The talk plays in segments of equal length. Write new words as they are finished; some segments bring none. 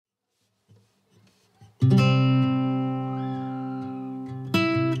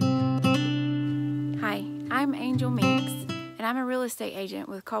I'm Angel Meeks, and I'm a real estate agent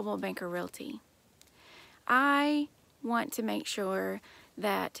with Coldwell Banker Realty. I want to make sure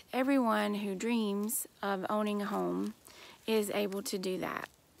that everyone who dreams of owning a home is able to do that.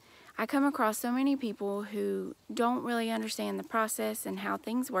 I come across so many people who don't really understand the process and how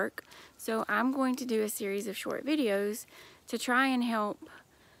things work, so I'm going to do a series of short videos to try and help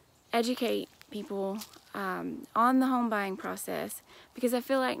educate people on the home buying process, because I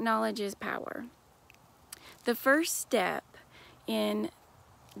feel like knowledge is power. The first step in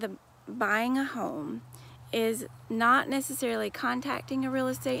buying a home is not necessarily contacting a real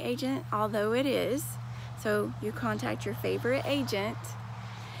estate agent, although it is. So you contact your favorite agent,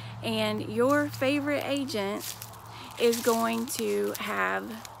 and your favorite agent is going to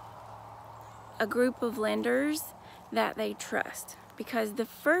have a group of lenders that they trust, because the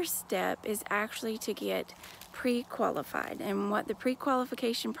first step is actually to get pre-qualified. And what the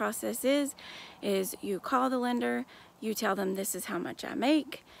pre-qualification process is you call the lender, you tell them this is how much I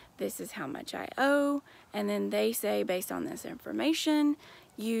make, this is how much I owe, and then they say, based on this information,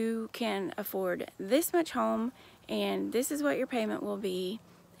 you can afford this much home, and this is what your payment will be,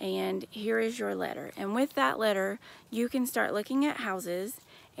 and here is your letter. And with that letter, you can start looking at houses,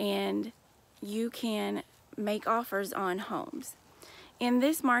 and you can make offers on homes. In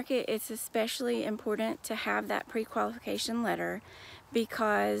this market, it's especially important to have that pre-qualification letter,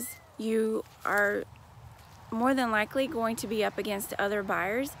 because you are more than likely going to be up against other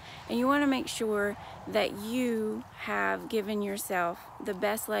buyers, and you want to make sure that you have given yourself the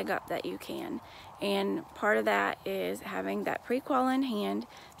best leg up that you can. And part of that is having that pre-qual in hand,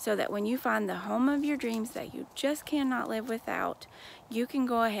 so that when you find the home of your dreams that you just cannot live without, you can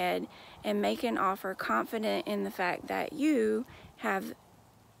go ahead and make an offer confident in the fact that you have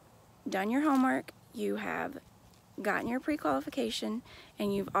done your homework, you have gotten your pre-qualification,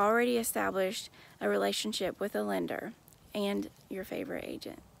 and you've already established a relationship with a lender and your favorite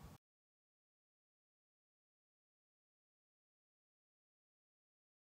agent.